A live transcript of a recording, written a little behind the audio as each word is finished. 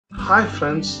Hi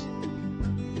friends,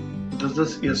 this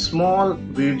is a small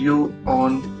video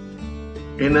on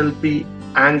NLP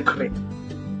anchoring.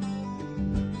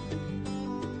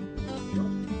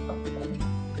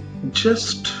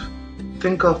 Just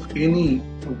think of any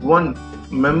one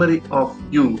memory of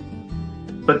you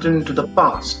pertaining to the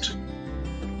past.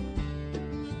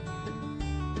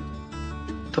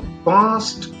 The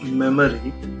past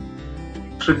memory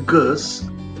triggers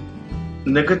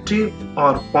negative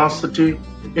or positive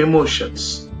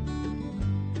emotions.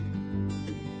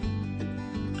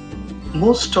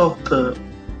 Most of the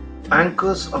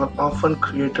anchors are often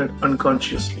created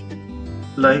unconsciously,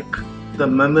 like the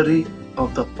memory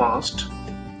of the past,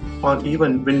 or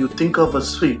even when you think of a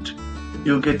sweet,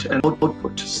 you get an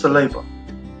output, saliva,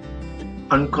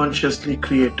 unconsciously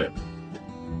created.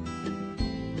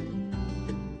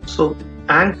 So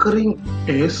anchoring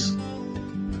is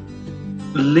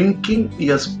linking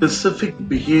a specific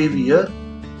behavior,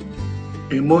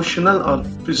 emotional or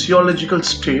physiological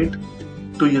state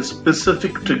to a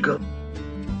specific trigger.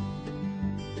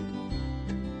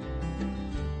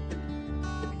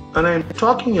 When I am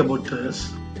talking about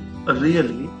this,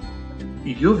 really,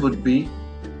 you would be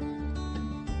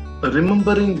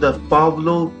remembering the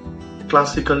Pavlov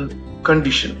classical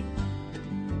conditioning.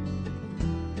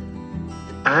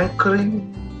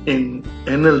 Anchoring in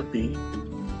NLP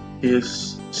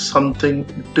is something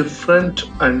different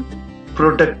and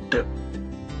productive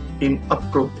in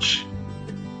approach.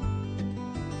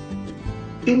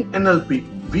 In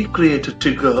NLP, we create a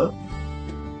trigger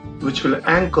which will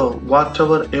anchor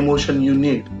whatever emotion you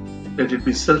need, let it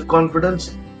be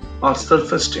self-confidence or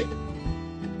self-esteem.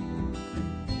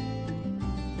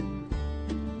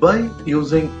 By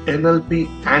using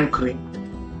NLP anchoring,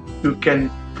 you can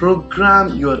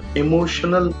program your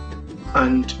emotional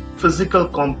and physical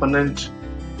component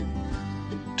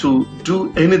to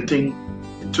do anything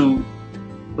to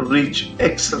reach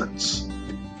excellence.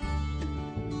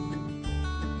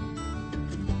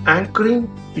 Anchoring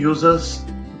uses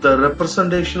the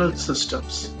representational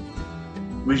systems: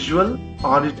 visual,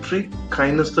 auditory,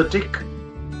 kinesthetic,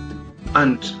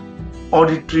 and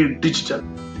auditory digital.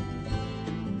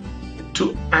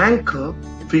 To anchor,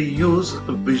 we use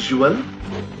visual,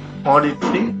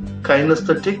 auditory,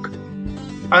 kinesthetic,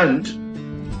 and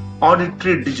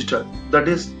auditory digital. That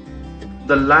is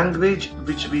the language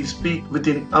which we speak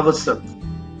within ourselves.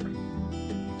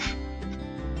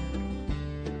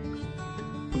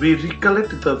 We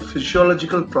recollect the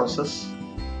physiological process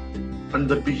and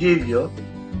the behavior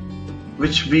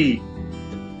which we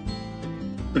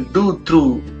do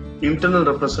through internal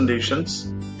representations,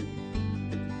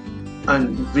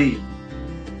 and we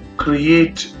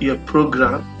create a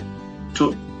program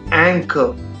to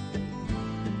anchor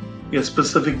a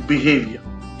specific behavior.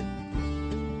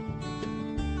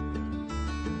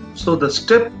 So the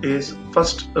step is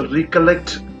first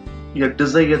recollect your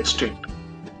desired state.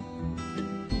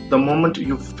 The moment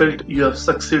you felt you have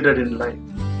succeeded in life,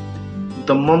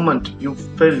 the moment you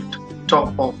felt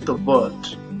top of the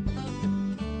world.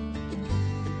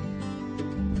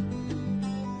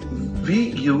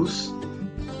 We use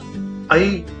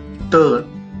I turn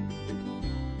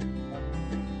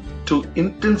to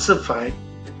intensify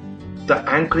the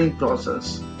anchoring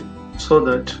process, so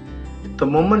that the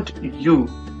moment you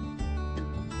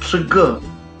trigger,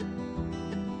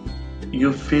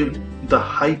 you feel the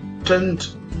heightened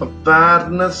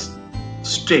awareness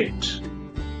state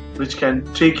which can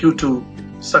take you to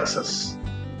success.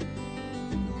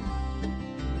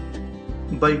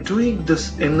 By doing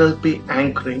this NLP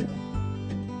anchoring,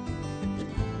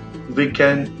 we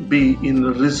can be in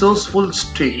a resourceful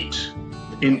state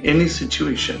in any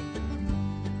situation.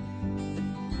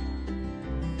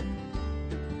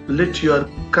 Let your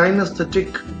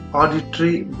kinesthetic,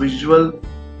 auditory, visual,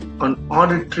 and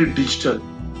auditory digital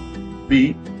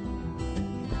be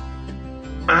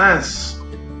as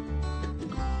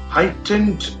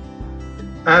heightened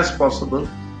as possible,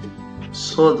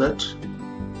 so that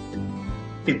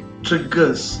it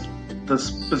triggers the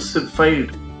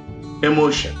specified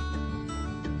emotion.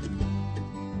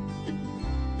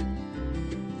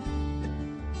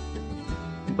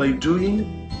 By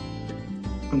doing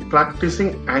and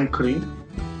practicing anchoring,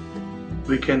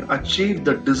 we can achieve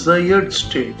the desired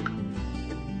state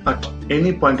at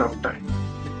any point of time.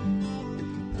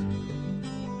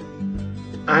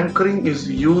 Anchoring is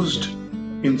used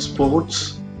in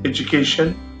sports,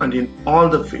 education, and in all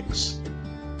the fields.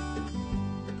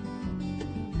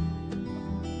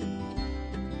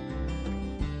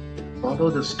 Follow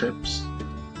the steps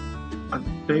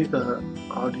and play the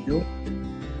audio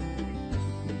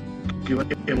given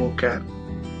Emocare.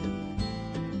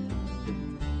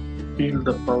 feel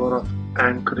the power of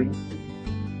anchoring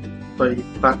by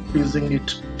practicing it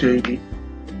daily,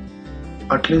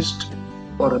 at least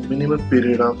for a minimum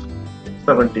period of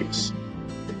 7 days.